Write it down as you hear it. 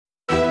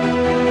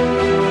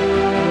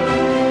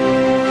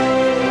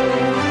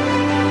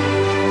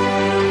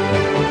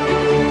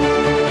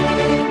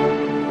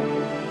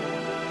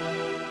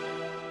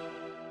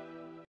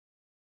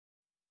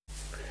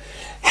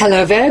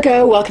Hello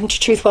Virgo, welcome to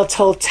Truth Well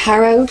Told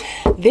Tarot.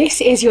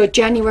 This is your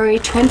January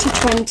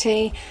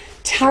 2020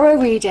 tarot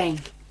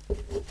reading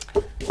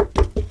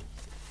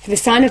for the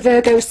sign of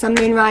Virgo, Sun,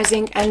 Moon,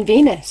 Rising and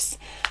Venus.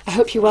 I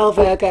hope you're well,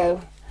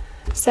 Virgo.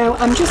 So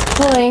I'm just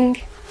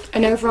pulling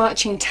an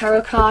overarching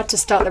tarot card to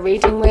start the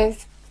reading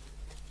with,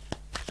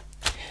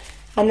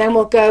 and then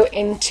we'll go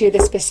into the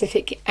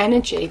specific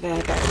energy,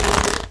 Virgo.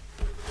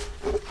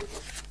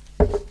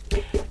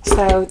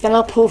 So then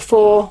I'll pull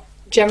 4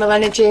 general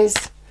energies,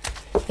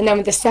 and then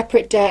with a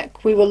separate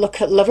deck we will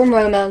look at love and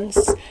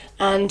romance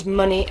and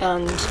money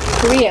and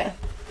career.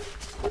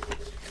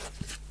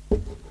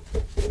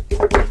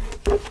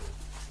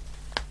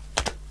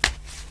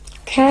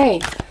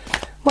 Okay,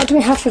 what do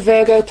we have for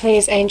Virgo,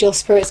 please, angels,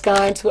 spirits,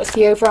 guides? What's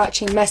the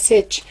overarching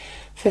message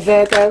for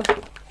Virgo?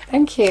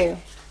 Thank you.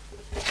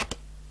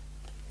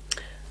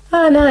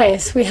 Ah,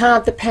 nice. We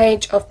have the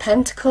Page of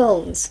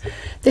Pentacles.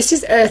 This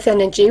is earth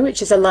energy,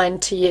 which is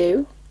aligned to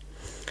you.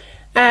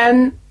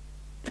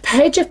 The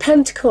Page of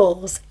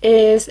Pentacles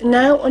is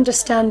now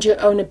understand your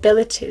own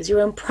abilities,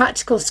 your own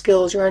practical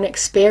skills, your own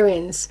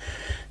experience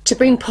to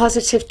bring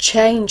positive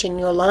change in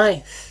your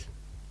life.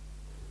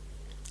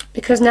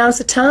 Because now's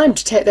the time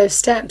to take those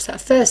steps, that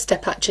first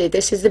step actually.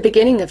 This is the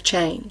beginning of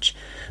change,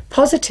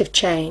 positive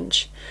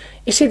change.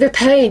 You see, the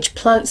page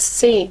plants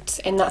seeds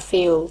in that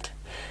field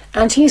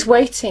and he's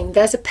waiting.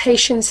 There's a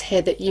patience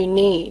here that you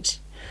need,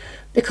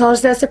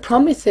 because there's a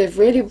promise of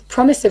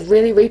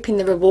really reaping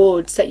the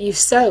rewards that you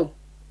sow.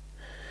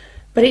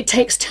 But it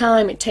takes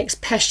time, it takes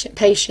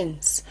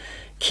patience.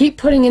 Keep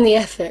putting in the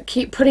effort,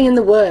 keep putting in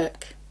the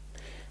work.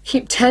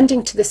 Keep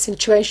tending to the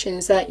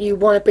situations that you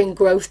want to bring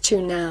growth to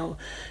now.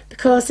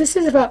 Because this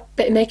is about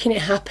making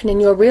it happen in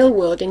your real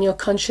world, in your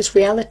conscious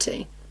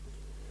reality.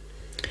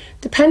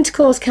 The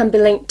Pentacles can be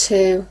linked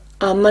to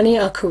our money,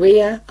 our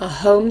career, our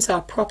homes,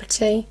 our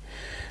property,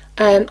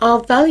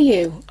 our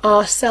value,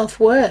 our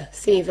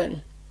self-worth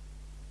even.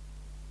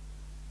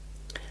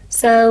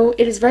 So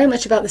it is very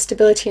much about the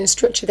stability and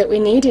structure that we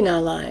need in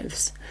our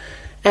lives.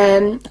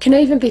 It can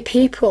even be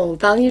people,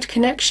 valued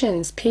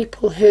connections,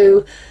 people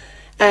who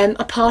are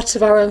part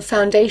of our own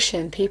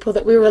foundation, people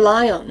that we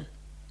rely on,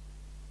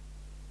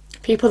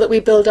 people that we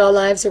build our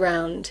lives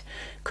around.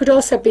 Could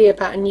also be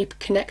about a new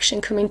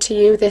connection coming to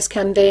you. This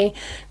can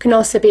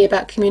also be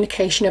about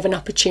communication of an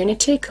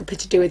opportunity. Could be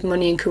to do with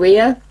money and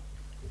career,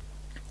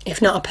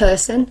 if not a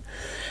person.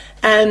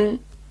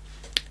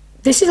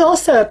 This is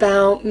also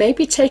about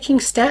maybe taking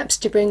steps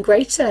to bring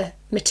greater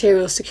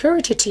material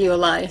security to your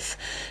life.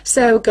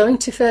 So going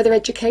to further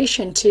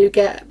education to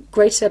get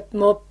greater,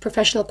 more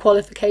professional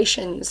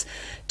qualifications,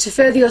 to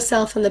further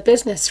yourself on the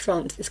business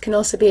front. This can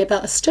also be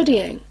about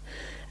studying,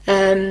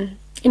 you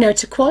know,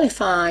 to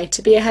qualify,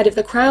 to be ahead of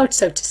the crowd,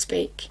 so to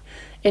speak,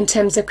 in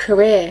terms of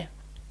career.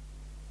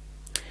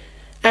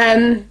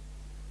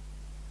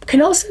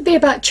 Can also be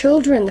about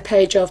children, the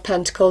Page of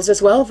Pentacles as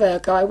well,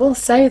 Virgo. I will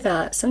say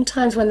that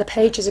sometimes when the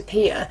pages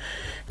appear,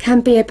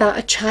 can be about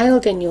a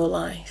child in your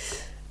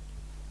life.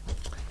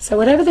 So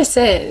whatever this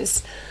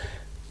is,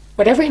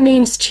 whatever it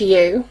means to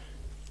you,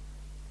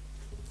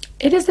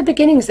 it is the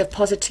beginnings of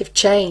positive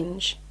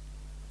change.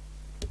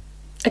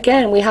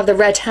 Again, we have the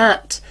red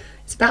hat.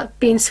 It's about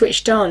being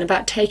switched on,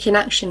 about taking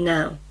action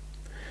now.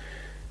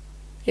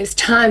 It's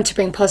time to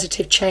bring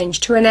positive change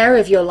to an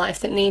area of your life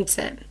that needs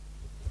it.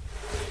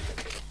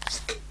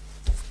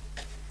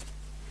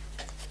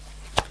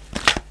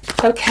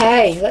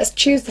 Okay, let's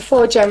choose the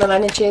 4 general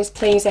energies,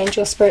 please,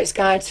 angel, spirits,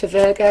 guides for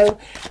Virgo,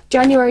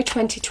 January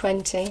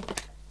 2020.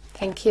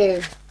 Thank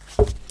you.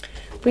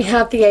 We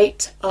have the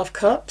 8 of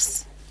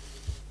Cups.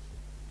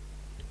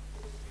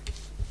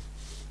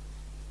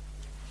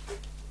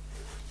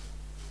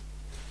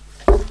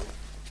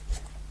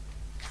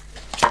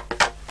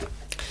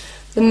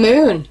 The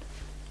Moon.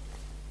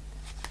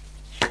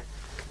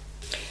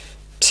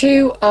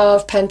 2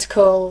 of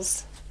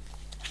Pentacles.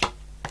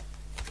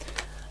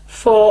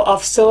 4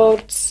 of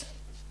Swords.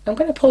 I'm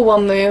going to pull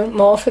one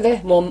more for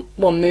this. One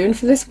moon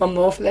for this. One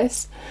more for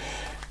this.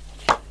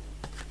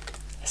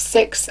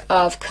 6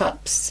 of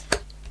Cups.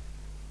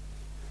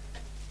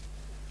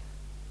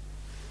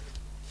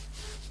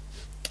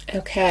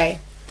 Okay.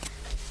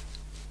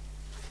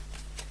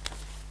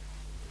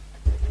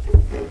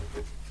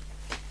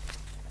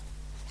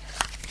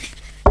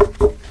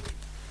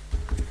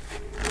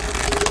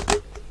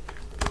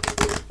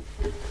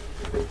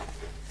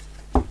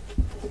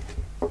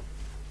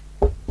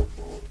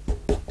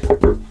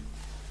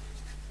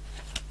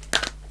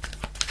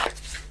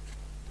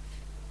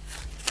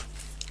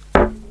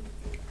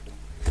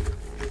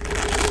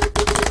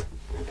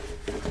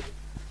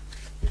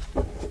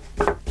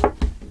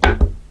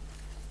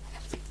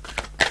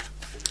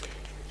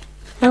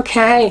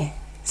 Okay,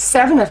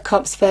 7 of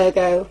Cups,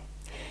 Virgo.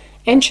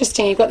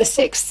 Interesting, you've got the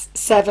 6,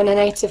 7 and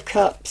 8 of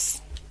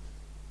Cups.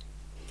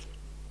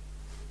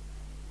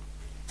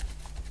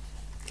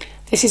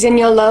 This is in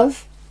your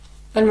love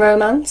and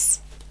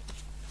romance.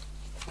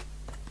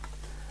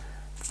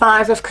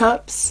 5 of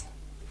Cups.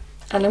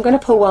 And I'm going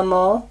to pull one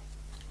more.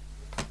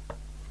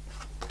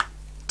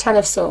 10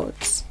 of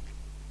Swords.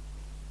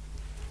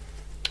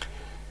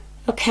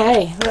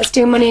 Okay, let's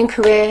do money and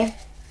career,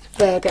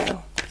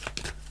 Virgo.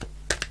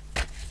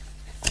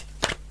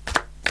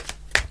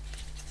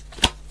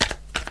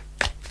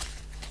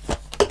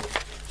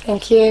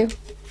 Thank you.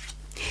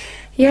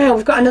 Yeah,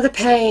 we've got another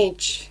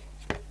page.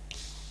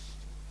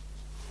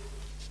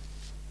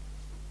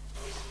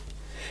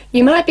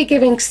 You might be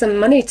giving some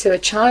money to a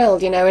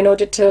child, in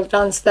order to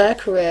advance their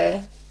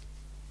career.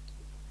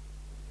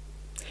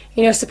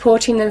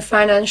 Supporting them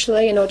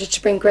financially in order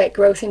to bring great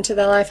growth into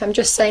their life. I'm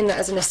just saying that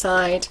as an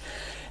aside.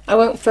 I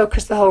won't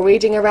focus the whole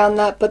reading around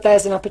that, but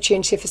there's an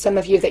opportunity for some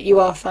of you that you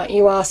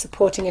are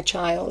supporting a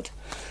child.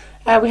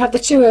 We have the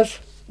Two of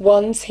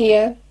Wands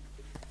here.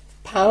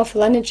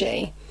 Powerful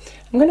energy.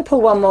 I'm going to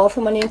pull one more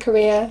for money and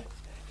career.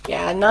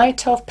 Yeah,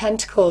 Knight of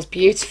Pentacles.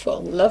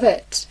 Beautiful. Love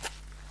it.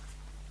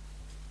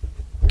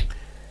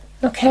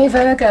 Okay,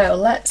 Virgo,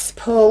 let's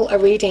pull a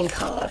reading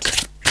card.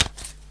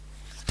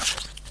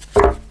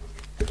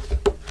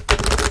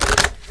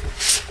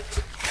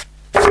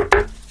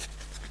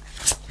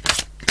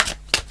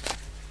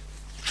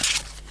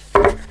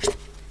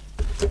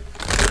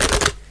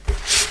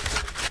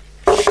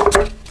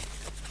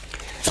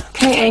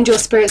 Okay, angel,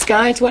 spirits,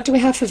 guides, what do we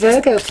have for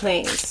Virgo,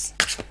 please?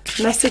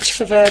 Message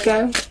for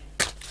Virgo.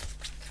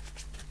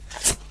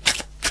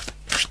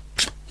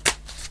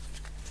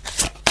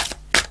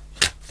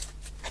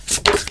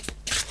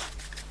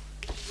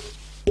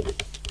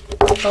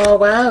 Oh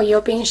wow,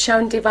 you're being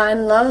shown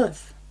divine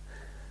love.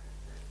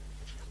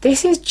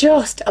 This is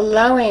just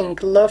allowing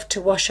love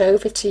to wash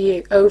over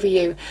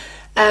you.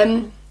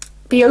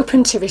 Be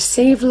open to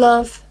receive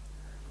love.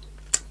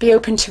 Be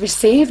open to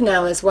receive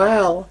now as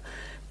well.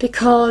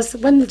 Because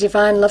when the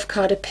divine love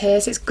card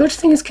appears, it's good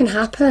things can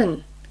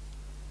happen.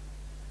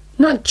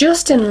 Not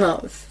just in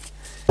love,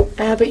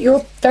 but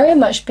you're very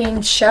much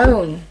being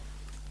shown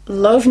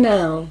love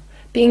now,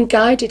 being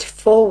guided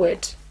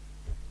forward.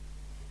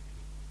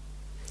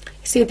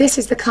 See, this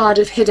is the card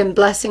of hidden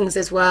blessings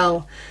as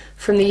well,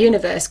 from the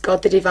universe,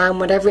 God, the divine,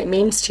 whatever it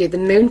means to you. The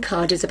moon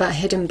card is about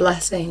hidden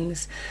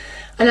blessings.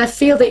 And I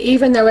feel that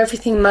even though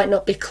everything might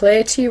not be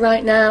clear to you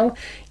right now,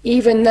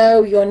 even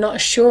though you're not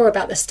sure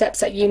about the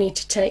steps that you need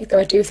to take, though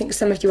I do think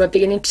some of you are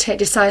beginning to take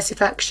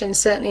decisive action,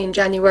 certainly in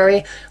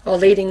January or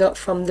leading up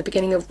from the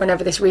beginning of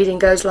whenever this reading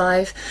goes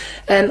live,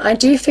 I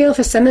do feel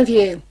for some of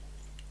you,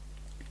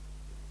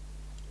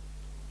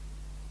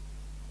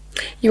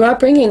 you are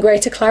bringing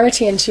greater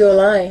clarity into your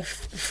life.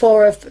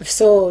 Four of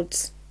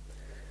Swords.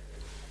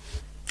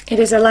 It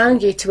is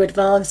allowing you to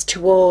advance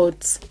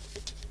towards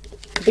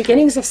the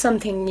beginnings of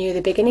something new,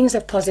 the beginnings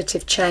of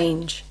positive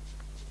change.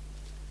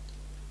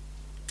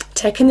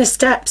 Taking the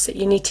steps that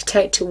you need to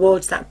take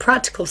towards that,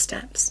 practical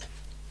steps.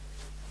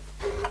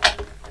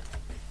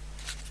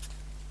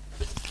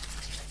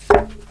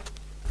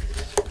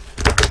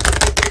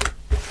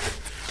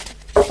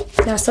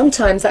 Now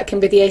sometimes that can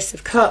be the Ace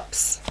of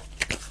Cups.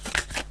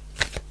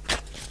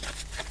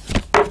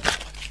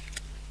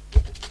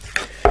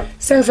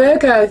 So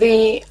Virgo,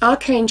 the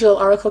Archangel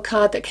Oracle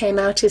card that came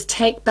out is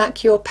Take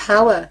Back Your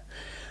Power.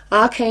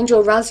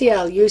 Archangel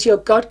Raziel, use your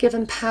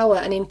God-given power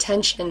and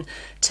intention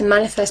to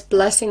manifest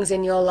blessings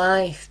in your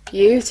life.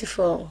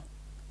 Beautiful.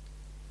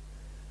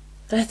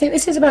 And I think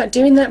this is about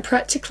doing that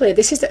practically.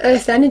 This is the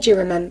earth energy,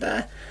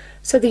 remember?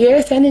 So the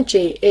earth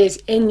energy is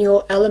in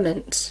your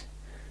element.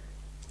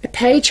 The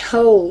page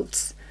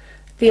holds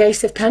the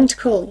Ace of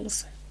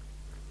Pentacles,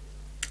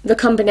 the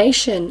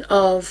combination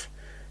of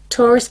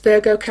Taurus,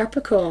 Virgo,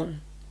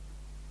 Capricorn.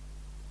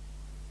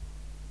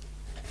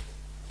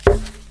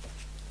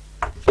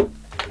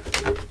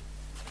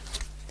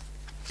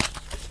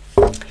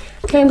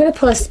 Okay, I'm going to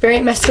pull a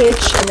spirit message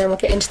and then we'll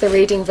get into the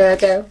reading,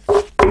 Virgo.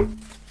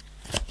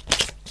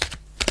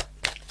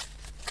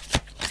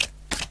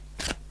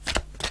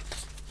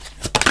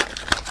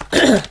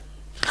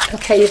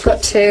 Okay, you've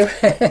got two.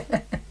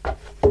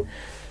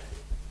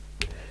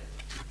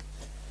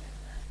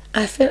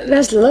 I feel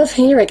there's love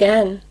here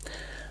again.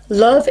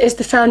 Love is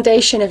the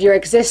foundation of your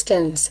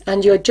existence,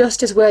 and you're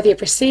just as worthy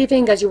of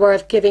receiving as you are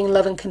of giving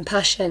love and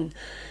compassion.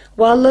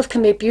 While love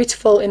can be a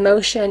beautiful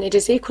emotion, it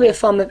is equally a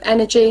form of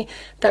energy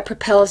that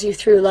propels you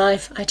through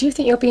life. I do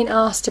think you're being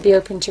asked to be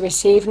open to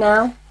receive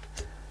now.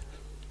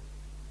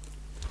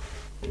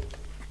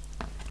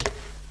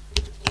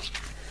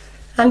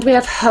 And we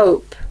have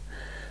hope.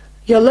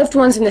 Your loved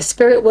ones in the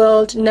spirit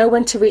world know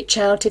when to reach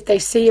out if they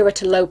see you're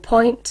at a low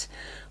point.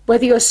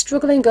 Whether you're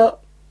struggling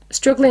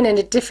in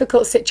a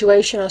difficult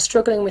situation or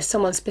struggling with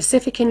someone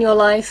specific in your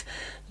life,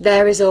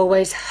 there is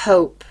always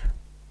hope.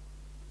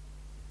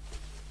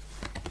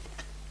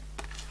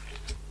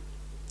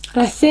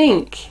 And I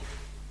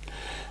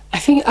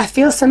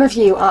feel some of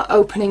you are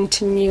opening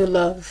to new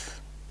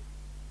love,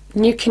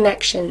 new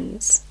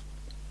connections.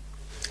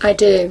 I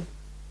do.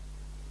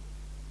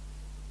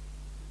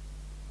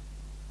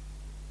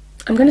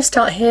 I'm going to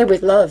start here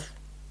with love.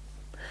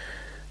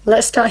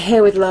 Let's start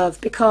here with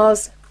love,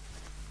 because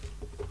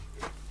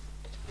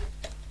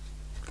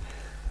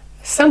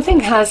something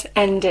has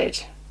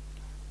ended.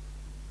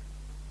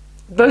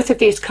 Both of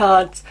these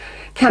cards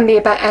can be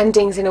about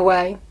endings in a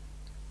way.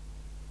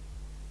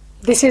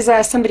 This is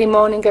somebody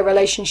mourning a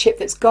relationship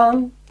that's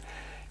gone.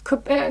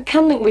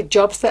 Can link with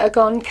jobs that are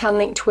gone, can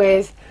link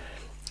with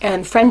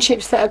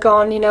friendships that are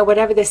gone, you know,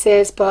 whatever this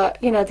is. But,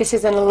 you know, this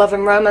isn't a love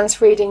and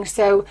romance reading,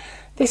 so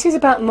this is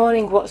about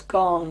mourning what's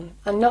gone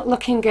and not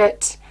looking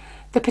at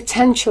the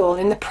potential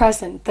in the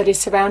present that is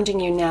surrounding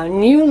you now.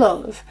 New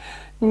love,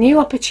 new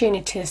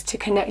opportunities to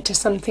connect to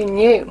something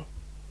new.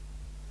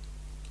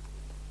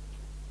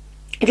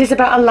 It is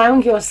about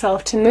allowing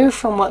yourself to move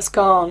from what's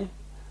gone,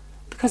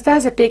 because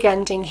there's a big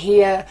ending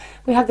here.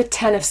 We have the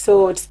Ten of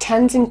Swords.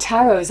 Tens in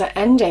tarots are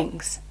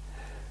endings.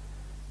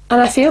 And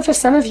I feel for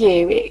some of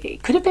you,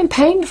 it could have been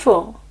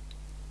painful.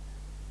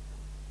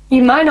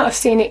 You might not have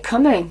seen it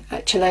coming,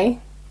 actually.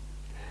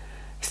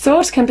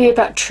 Swords can be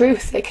about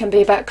truth. They can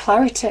be about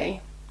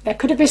clarity. There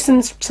could have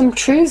been some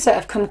truths that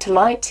have come to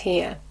light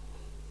here.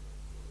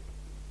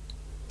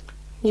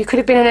 You could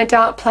have been in a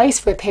dark place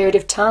for a period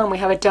of time. We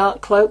have a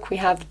dark cloak. We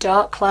have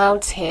dark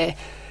clouds here.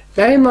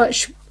 Very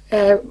much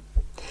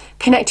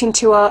connecting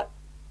to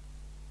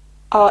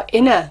our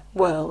inner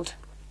world.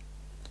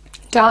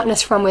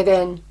 Darkness from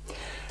within.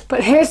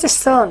 But here's the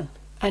sun.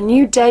 A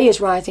new day is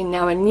rising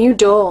now, a new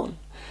dawn.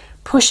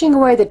 Pushing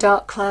away the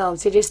dark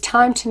clouds. It is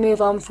time to move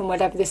on from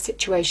whatever the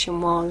situation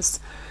was.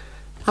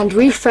 And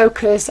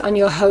refocus on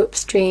your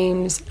hopes,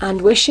 dreams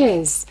and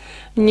wishes.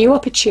 New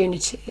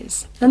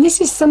opportunities. And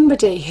this is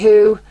somebody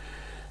who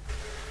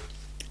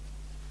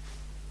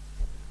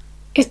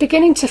is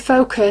beginning to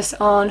focus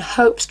on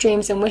hopes,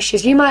 dreams and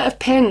wishes. You might have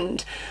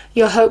pinned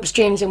your hopes,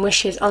 dreams and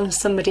wishes on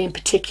somebody in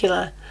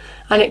particular.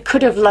 And it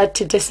could have led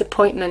to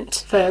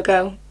disappointment,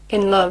 Virgo,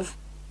 in love.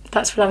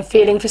 That's what I'm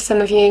feeling for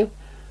some of you.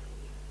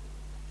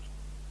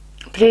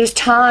 But it is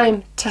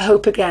time to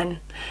hope again.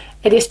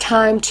 It is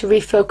time to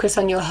refocus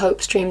on your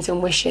hopes, dreams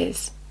and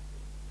wishes.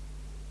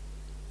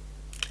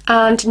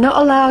 And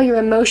not allow your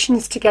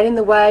emotions to get in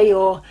the way,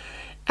 or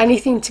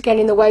anything to get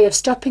in the way of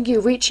stopping you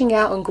reaching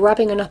out and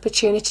grabbing an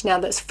opportunity now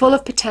that's full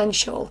of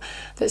potential,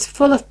 that's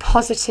full of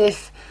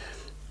positive,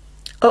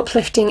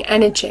 uplifting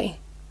energy.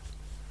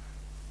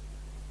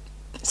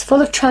 It's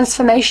full of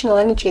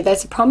transformational energy.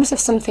 There's a promise of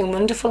something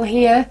wonderful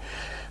here,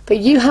 but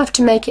you have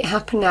to make it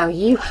happen now.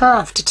 You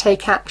have to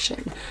take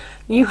action.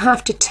 You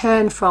have to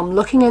turn from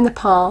looking in the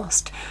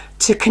past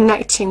to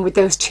connecting with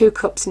those two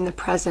cups in the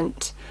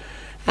present.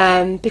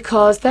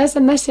 Because there's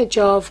a message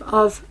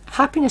of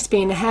happiness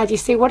being ahead. You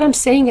see what I'm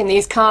seeing in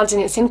these cards,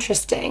 and it's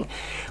interesting.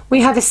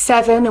 We have a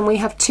 7 and we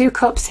have 2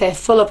 cups here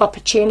full of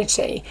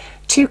opportunity.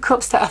 2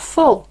 cups that are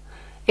full.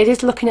 It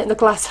is looking at the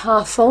glass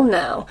half full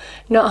now.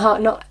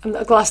 Not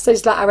the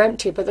glasses that are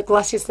empty, but the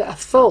glasses that are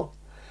full.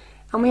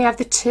 And we have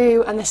the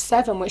 2 and the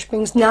 7, which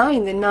brings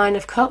 9, the 9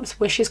 of cups,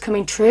 wishes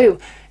coming true,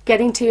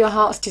 getting to your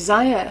heart's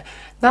desire.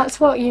 That's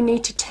what you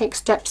need to take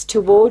steps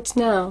towards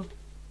now.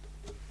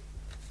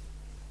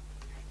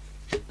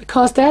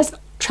 Because there's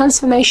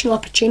transformational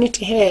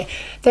opportunity here.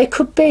 There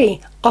could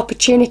be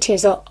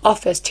opportunities or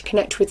offers to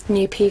connect with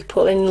new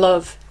people in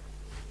love.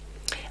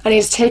 And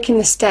he's taking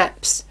the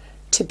steps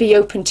to be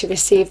open to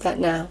receive that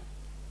now.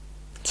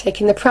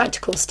 Taking the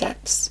practical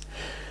steps.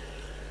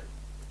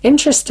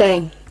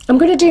 Interesting. I'm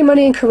going to do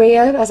money and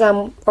career, as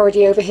I'm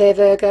already over here,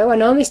 Virgo. I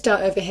normally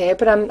start over here,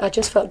 but I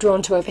just felt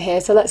drawn to over here,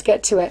 so let's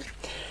get to it.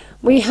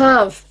 We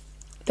have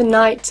the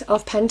Knight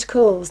of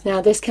Pentacles. Now,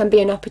 this can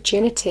be an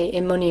opportunity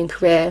in money and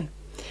career.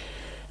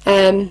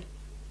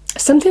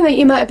 Something that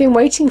you might have been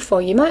waiting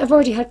for. You might have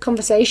already had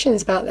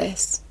conversations about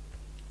this.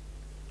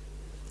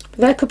 But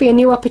there could be a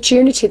new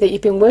opportunity that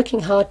you've been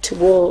working hard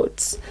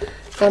towards.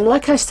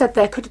 Like I said,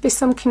 there could be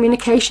some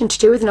communication to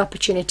do with an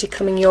opportunity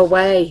coming your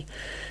way.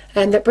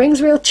 And that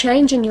brings real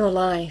change in your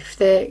life.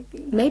 That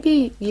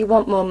maybe you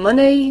want more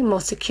money,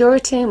 more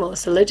security, more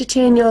solidity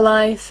in your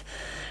life.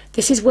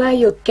 This is where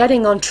you're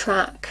getting on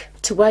track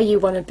to where you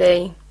want to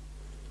be.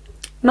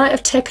 Might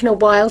have taken a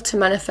while to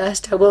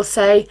manifest. I will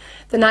say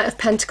the Knight of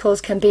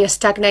Pentacles can be a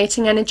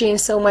stagnating energy in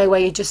some way, where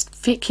you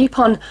just keep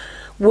on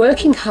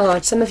working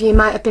hard. Some of you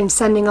might have been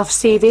sending off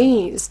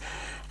CVs,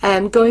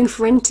 going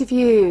for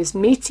interviews,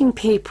 meeting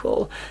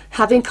people,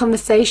 having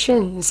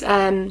conversations.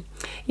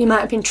 You might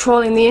have been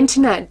trawling the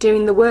internet,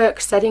 doing the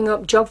work, setting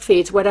up job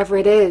feeds, whatever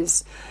it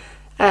is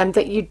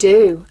that you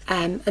do.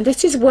 And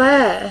this is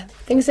where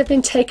things have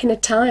been taking a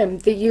time,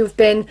 that you've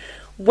been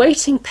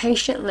waiting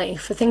patiently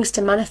for things to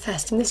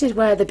manifest. And this is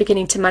where they're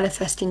beginning to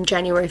manifest in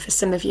January for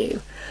some of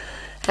you.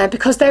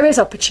 Because there is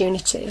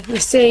opportunity. You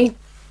see,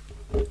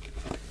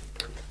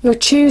 you're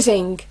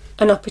choosing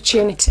an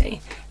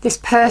opportunity. This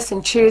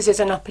person chooses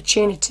an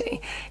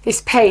opportunity.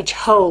 This page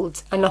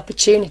holds an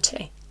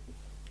opportunity.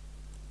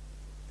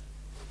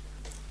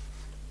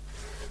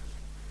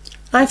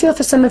 I feel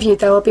for some of you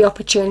there will be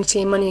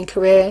opportunity in money and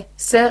career,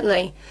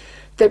 certainly,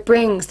 that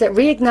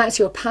reignites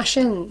your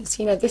passions.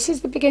 You know, this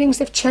is the beginnings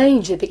of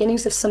change, the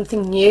beginnings of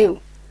something new.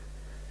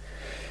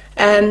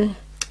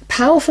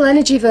 Powerful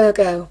energy,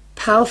 Virgo,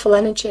 powerful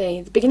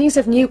energy, the beginnings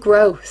of new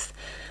growth,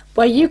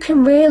 where you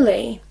can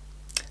really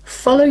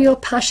follow your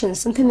passion,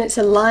 something that's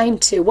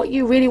aligned to what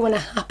you really want to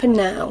happen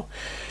now,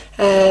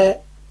 to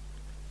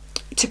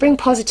bring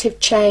positive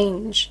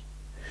change.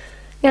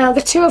 Now,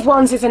 the Two of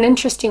Wands is an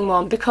interesting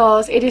one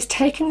because it is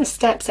taking the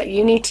steps that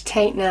you need to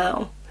take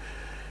now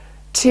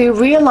to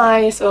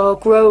realize or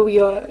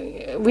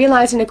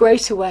realize in a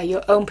greater way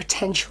your own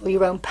potential,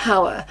 your own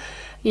power,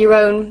 your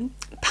own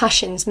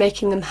passions,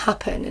 making them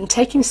happen, and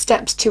taking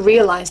steps to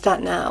realize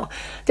that now.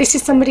 This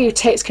is somebody who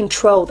takes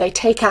control, they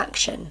take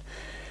action.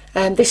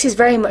 And this is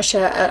very much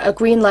a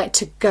green light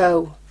to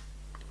go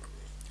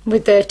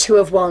with the Two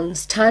of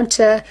Wands. Time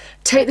to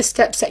take the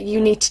steps that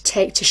you need to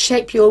take to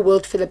shape your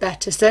world for the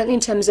better, certainly in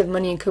terms of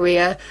money and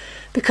career,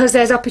 because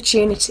there's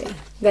opportunity.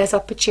 There's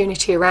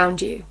opportunity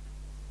around you.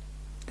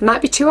 There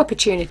might be two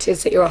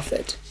opportunities that you're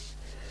offered.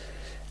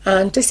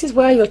 And this is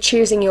where you're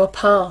choosing your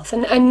path.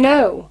 And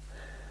know,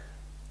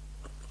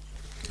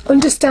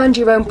 understand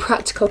your own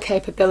practical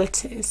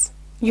capabilities,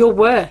 your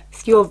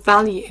worth, your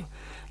value,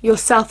 your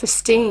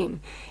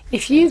self-esteem.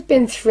 If you've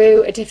been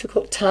through a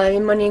difficult time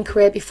in money and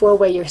career before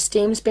where your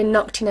esteem's been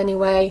knocked in any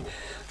way,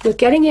 you're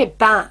getting it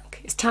back.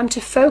 It's time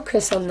to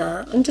focus on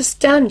that.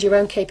 Understand your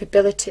own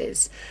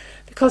capabilities,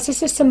 because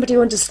this is somebody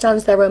who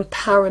understands their own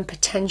power and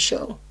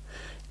potential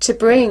to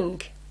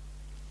bring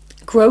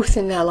growth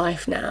in their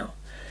life now.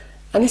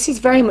 And this is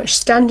very much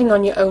standing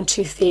on your own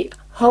 2 feet,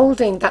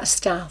 holding that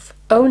staff,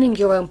 owning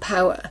your own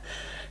power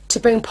to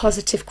bring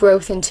positive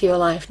growth into your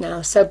life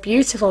now. So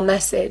beautiful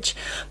message.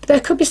 But there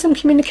could be some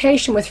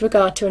communication with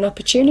regard to an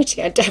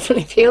opportunity. I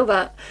definitely feel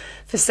that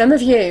for some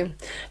of you.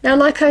 Now,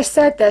 like I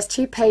said, there's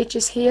 2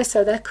 pages here,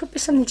 so there could be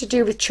something to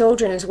do with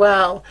children as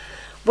well,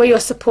 where you're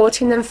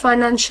supporting them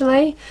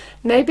financially.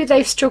 Maybe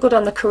they've struggled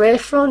on the career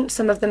front.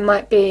 Some of them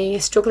might be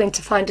struggling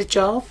to find a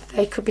job.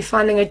 They could be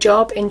finding a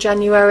job in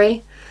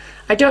January.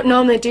 I don't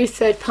normally do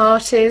third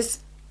parties,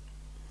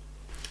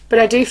 but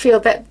I do feel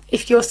that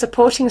if you're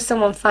supporting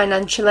someone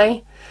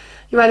financially,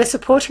 you're either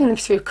supporting them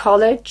through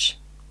college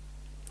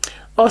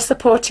or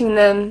supporting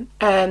them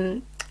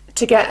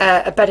to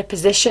get a better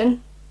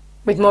position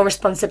with more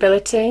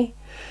responsibility,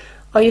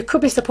 or you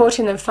could be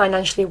supporting them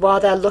financially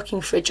while they're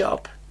looking for a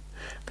job.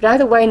 But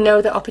either way,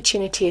 know that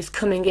opportunity is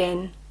coming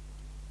in.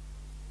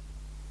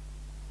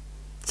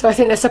 So I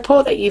think the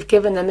support that you've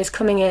given them is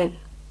coming in,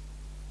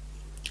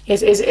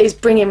 is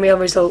bringing real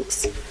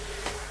results.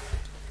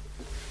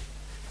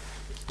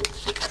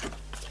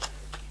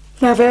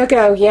 Now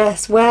Virgo,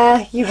 yes,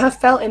 where you have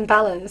felt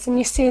imbalance, and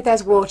you see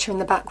there's water in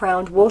the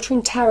background. Water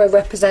in tarot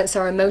represents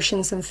our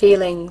emotions and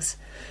feelings.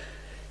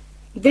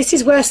 This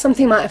is where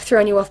something might have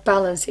thrown you off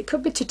balance. It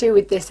could be to do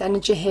with this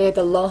energy here,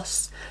 the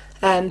loss,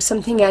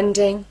 something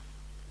ending,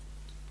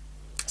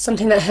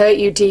 something that hurt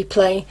you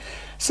deeply,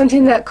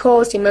 something that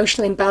caused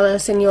emotional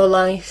imbalance in your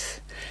life.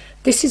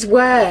 This is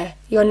where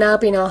you're now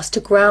being asked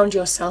to ground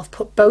yourself,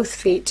 put both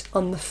feet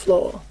on the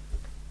floor.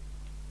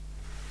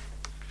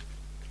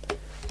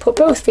 Put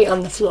both feet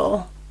on the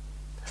floor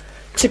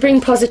to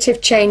bring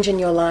positive change in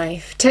your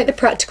life. Take the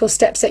practical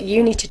steps that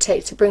you need to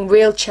take to bring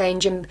real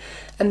change and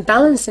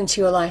balance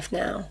into your life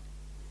now.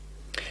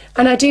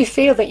 And I do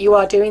feel that you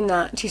are doing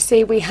that. You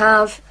see, we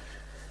have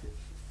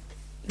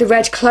the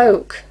red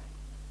cloak.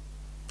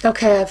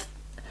 Okay,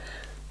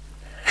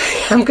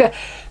 I'm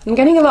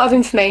getting a lot of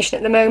information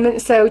at the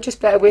moment, so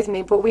just bear with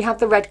me, but we have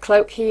the red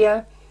cloak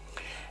here.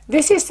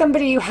 This is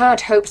somebody who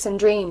had hopes and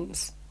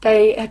dreams.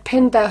 They had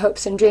pinned their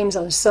hopes and dreams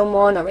on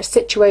someone or a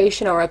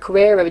situation or a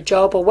career or a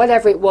job or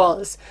whatever it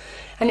was,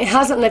 and it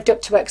hasn't lived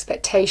up to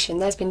expectation.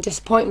 There's been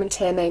disappointment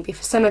here maybe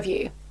for some of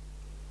you.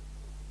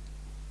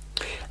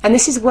 And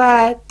this is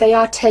where they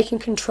are taking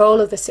control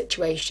of the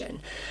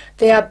situation.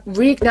 They are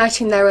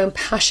reigniting their own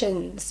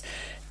passions.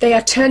 They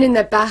are turning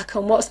their back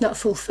on what's not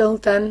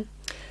fulfilled them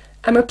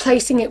and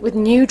replacing it with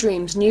new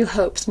dreams, new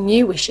hopes,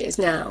 new wishes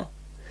now,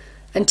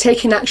 and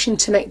taking action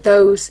to make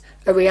those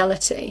a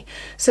reality.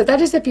 So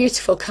that is a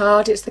beautiful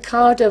card. It's the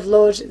card of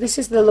Lord, this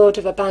is the Lord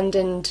of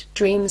abandoned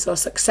dreams or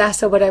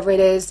success or whatever it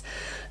is,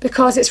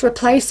 because it's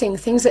replacing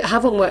things that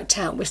haven't worked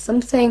out with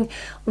something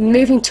we're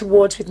moving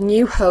towards with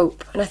new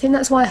hope. And I think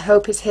that's why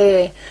hope is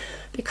here,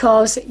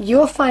 because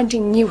you're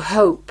finding new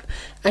hope,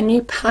 a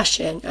new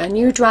passion, a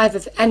new drive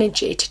of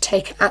energy to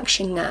take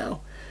action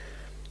now,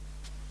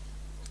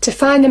 to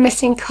find the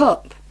missing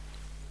cup.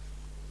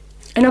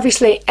 And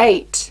obviously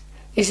 8,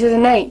 this is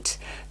an 8.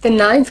 The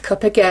 9th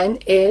cup again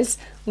is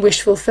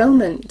wish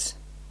fulfillment.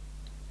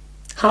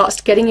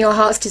 Getting your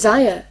heart's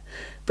desire.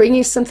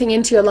 Bringing something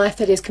into your life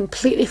that is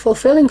completely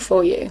fulfilling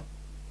for you.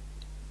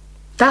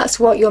 That's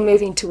what you're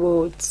moving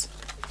towards.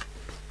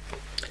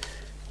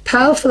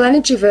 Powerful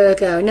energy,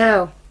 Virgo.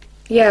 Now,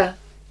 yeah,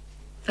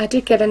 I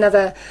did get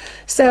another.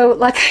 So,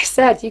 like I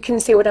said, you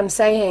can see what I'm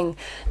saying.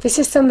 This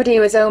is somebody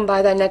who is owned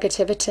by their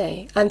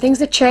negativity, and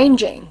things are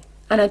changing.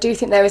 And I do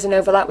think there is an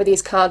overlap with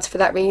these cards for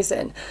that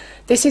reason.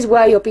 This is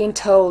where you're being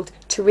told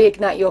to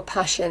reignite your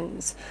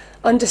passions,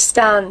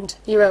 understand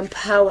your own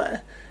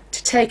power,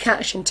 to take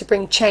action, to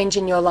bring change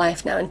in your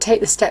life now, and take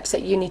the steps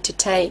that you need to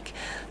take.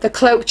 The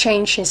cloak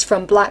changes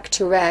from black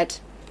to red.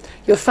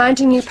 You're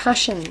finding new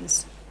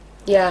passions.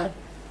 Yeah.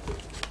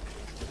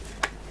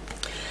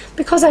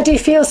 Because I do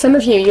feel some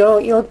of you,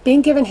 you're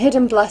being given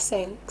hidden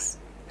blessings.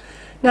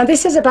 Now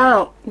this is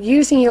about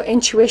using your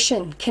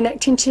intuition,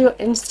 connecting to your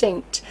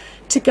instinct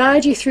to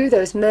guide you through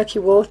those murky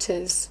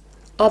waters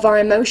of our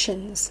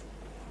emotions.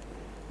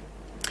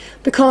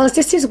 Because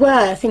this is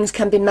where things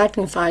can be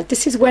magnified.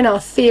 This is when our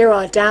fear,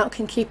 our doubt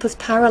can keep us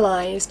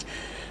paralyzed.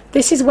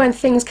 This is when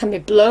things can be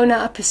blown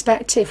out of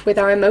perspective with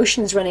our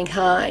emotions running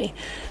high.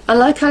 And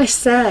like I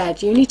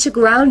said, you need to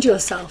ground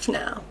yourself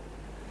now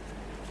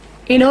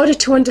in order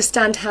to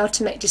understand how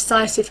to make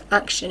decisive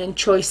action and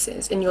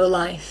choices in your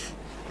life.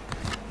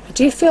 I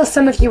do feel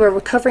some of you are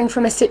recovering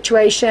from a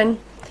situation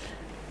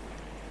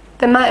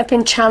that might have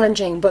been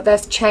challenging, but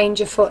there's change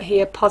afoot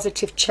here,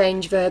 positive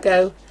change,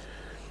 Virgo.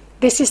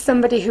 This is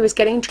somebody who is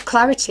getting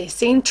clarity,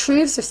 seeing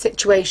truths of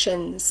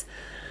situations,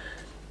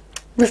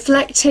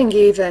 reflecting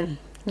even,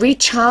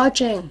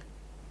 recharging.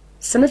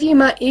 Some of you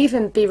might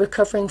even be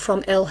recovering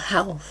from ill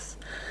health,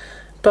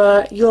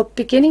 but you're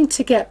beginning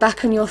to get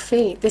back on your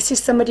feet. This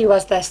is somebody who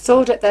has their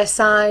sword at their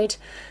side,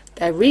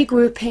 they're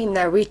regrouping,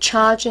 they're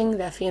recharging,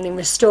 they're feeling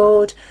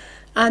restored,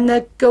 and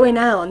they're going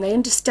out and they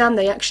understand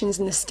the actions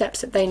and the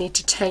steps that they need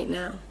to take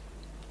now.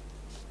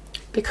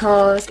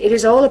 Because it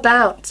is all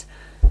about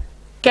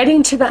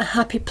getting to that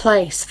happy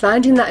place,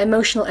 finding that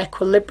emotional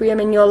equilibrium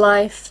in your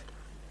life,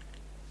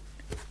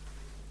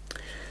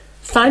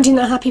 finding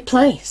that happy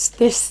place.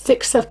 This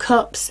Six of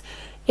Cups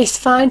is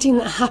finding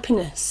that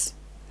happiness,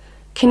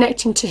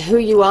 connecting to who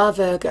you are,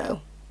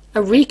 Virgo, a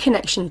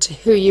reconnection to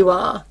who you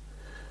are,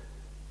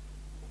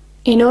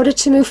 in order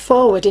to move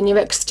forward in your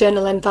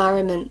external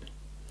environment.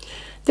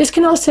 This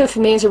can also, for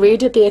me as a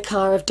reader, be a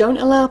card of don't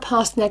allow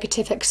past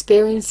negative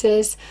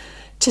experiences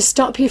to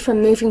stop you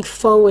from moving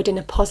forward in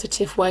a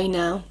positive way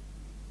now.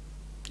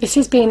 This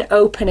is being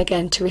open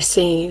again to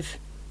receive.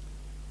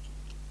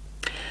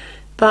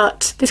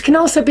 But this can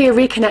also be a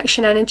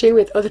reconnection energy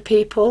with other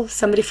people,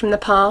 somebody from the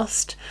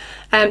past.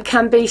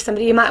 Can be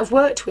somebody you might have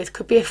worked with,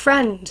 could be a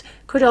friend,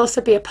 could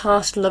also be a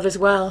past love as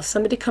well,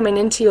 somebody coming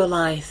into your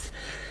life.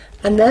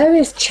 And there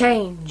is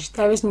change,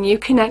 there is new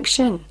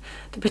connection,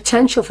 the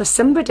potential for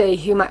somebody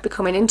who might be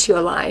coming into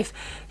your life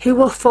who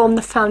will form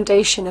the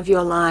foundation of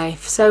your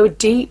life. So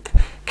deep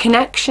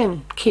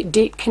connection, keep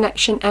deep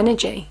connection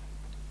energy.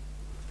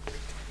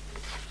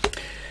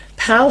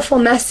 Powerful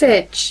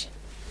message.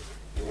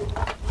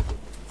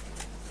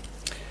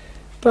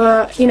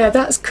 But, you know,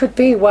 that could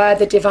be where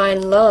the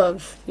divine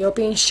love, you're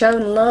being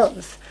shown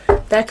love.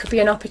 There could be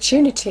an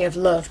opportunity of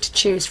love to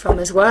choose from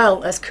as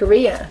well as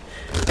career,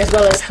 as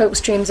well as hopes,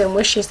 dreams and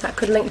wishes that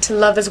could link to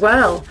love as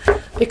well.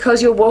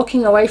 Because you're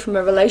walking away from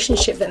a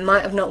relationship that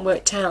might have not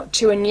worked out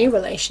to a new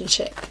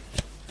relationship.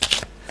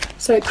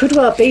 So it could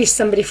well be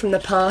somebody from the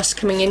past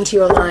coming into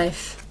your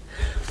life.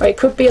 Or it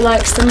could be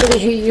like somebody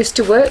who you used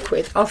to work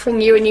with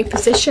offering you a new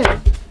position.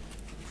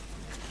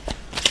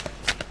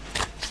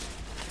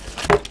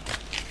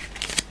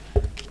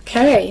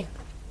 Okay.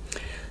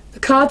 The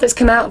card that's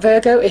come out,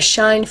 Virgo, is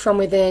shine from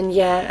within.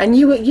 Yeah, and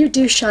you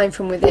do shine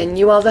from within.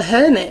 You are the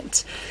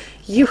hermit.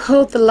 You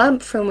hold the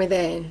lamp from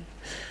within.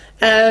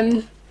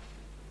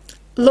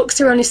 Looks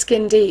are only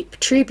skin deep.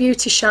 True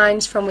beauty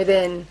shines from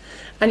within,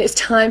 and it's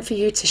time for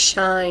you to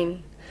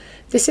shine.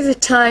 This is a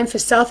time for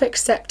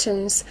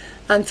self-acceptance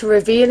and for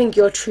revealing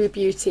your true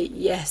beauty.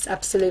 Yes,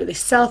 absolutely.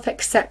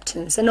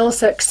 Self-acceptance and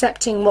also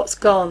accepting what's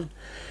gone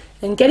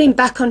and getting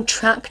back on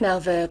track now,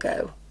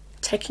 Virgo.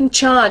 Taking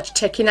charge,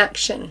 taking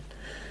action.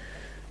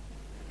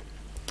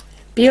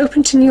 Be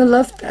open to new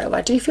love though.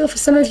 I do feel for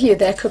some of you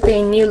there could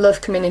be new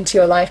love coming into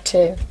your life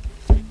too.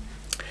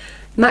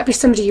 It might be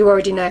somebody you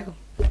already know.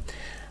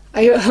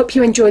 I hope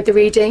you enjoyed the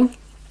reading.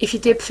 If you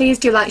did, please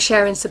do like,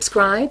 share and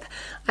subscribe.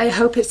 I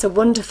hope it's a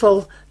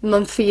wonderful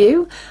month for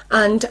you,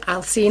 and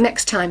I'll see you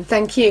next time.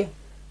 Thank you.